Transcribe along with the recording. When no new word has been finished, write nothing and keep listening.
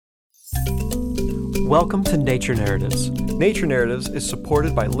Welcome to Nature Narratives. Nature Narratives is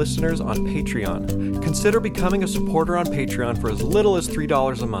supported by listeners on Patreon. Consider becoming a supporter on Patreon for as little as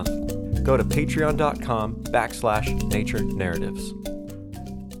 $3 a month. Go to patreon.com/Nature Narratives.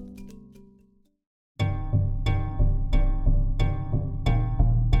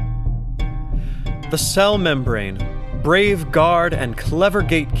 The cell membrane, brave guard and clever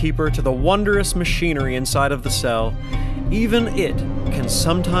gatekeeper to the wondrous machinery inside of the cell, even it can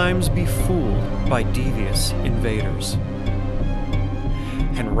sometimes be fooled by devious invaders.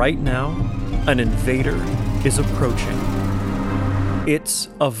 And right now, an invader is approaching. It's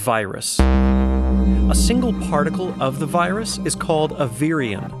a virus. A single particle of the virus is called a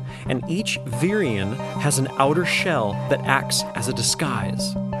virion, and each virion has an outer shell that acts as a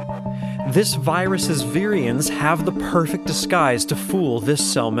disguise. This virus's virions have the perfect disguise to fool this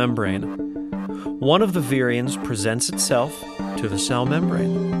cell membrane. One of the virions presents itself to the cell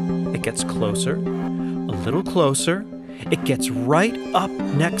membrane. It gets closer, a little closer. It gets right up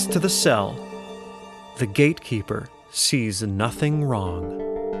next to the cell. The gatekeeper sees nothing wrong.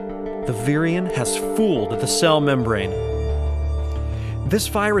 The virion has fooled the cell membrane. This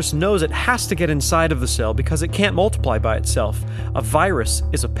virus knows it has to get inside of the cell because it can't multiply by itself. A virus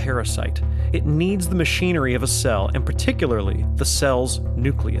is a parasite. It needs the machinery of a cell, and particularly the cell's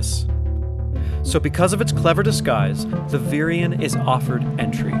nucleus. So because of its clever disguise, the virion is offered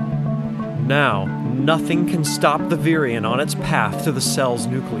entry. Now, nothing can stop the virion on its path to the cell's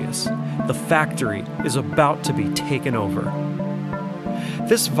nucleus. The factory is about to be taken over.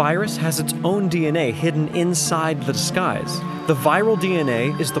 This virus has its own DNA hidden inside the disguise. The viral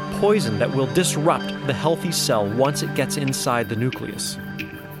DNA is the poison that will disrupt the healthy cell once it gets inside the nucleus.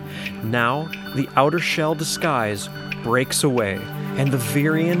 Now, the outer shell disguise breaks away, and the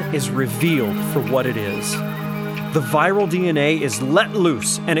virion is revealed for what it is. The viral DNA is let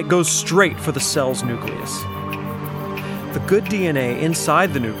loose, and it goes straight for the cell's nucleus. The good DNA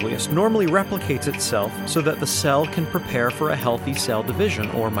inside the nucleus normally replicates itself so that the cell can prepare for a healthy cell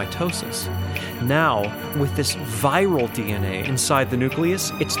division or mitosis. Now, with this viral DNA inside the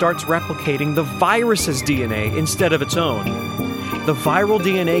nucleus, it starts replicating the virus's DNA instead of its own. The viral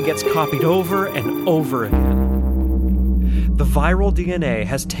DNA gets copied over and over again. The viral DNA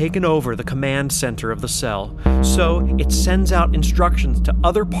has taken over the command center of the cell, so it sends out instructions to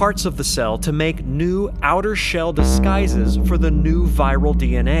other parts of the cell to make new outer shell disguises for the new viral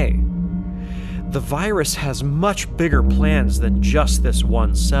DNA. The virus has much bigger plans than just this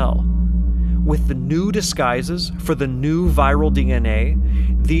one cell. With the new disguises for the new viral DNA,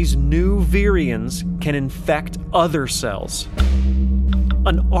 these new virions can infect other cells.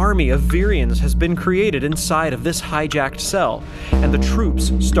 An army of virions has been created inside of this hijacked cell, and the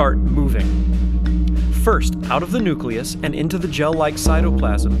troops start moving. First, out of the nucleus and into the gel-like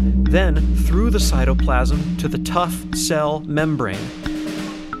cytoplasm, then through the cytoplasm to the tough cell membrane.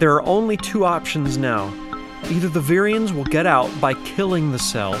 There are only two options now. Either the virions will get out by killing the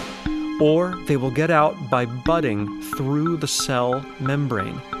cell, or they will get out by budding through the cell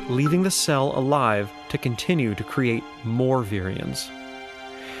membrane, leaving the cell alive to continue to create more virions.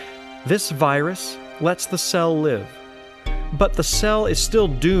 This virus lets the cell live, but the cell is still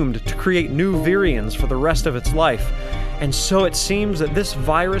doomed to create new virions for the rest of its life, and so it seems that this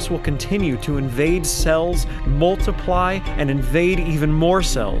virus will continue to invade cells, multiply, and invade even more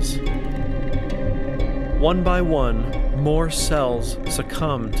cells. One by one, more cells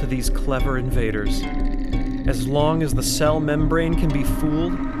succumb to these clever invaders. As long as the cell membrane can be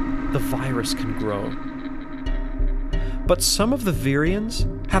fooled, the virus can grow. But some of the virions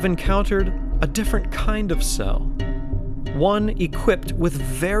have encountered a different kind of cell, one equipped with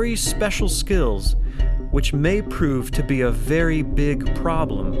very special skills, which may prove to be a very big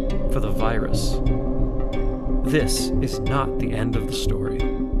problem for the virus. This is not the end of the story.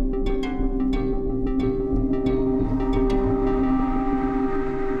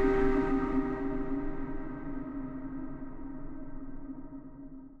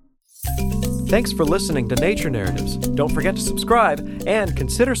 Thanks for listening to Nature Narratives. Don't forget to subscribe and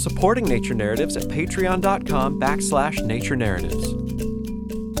consider supporting Nature Narratives at patreon.com/Nature Narratives.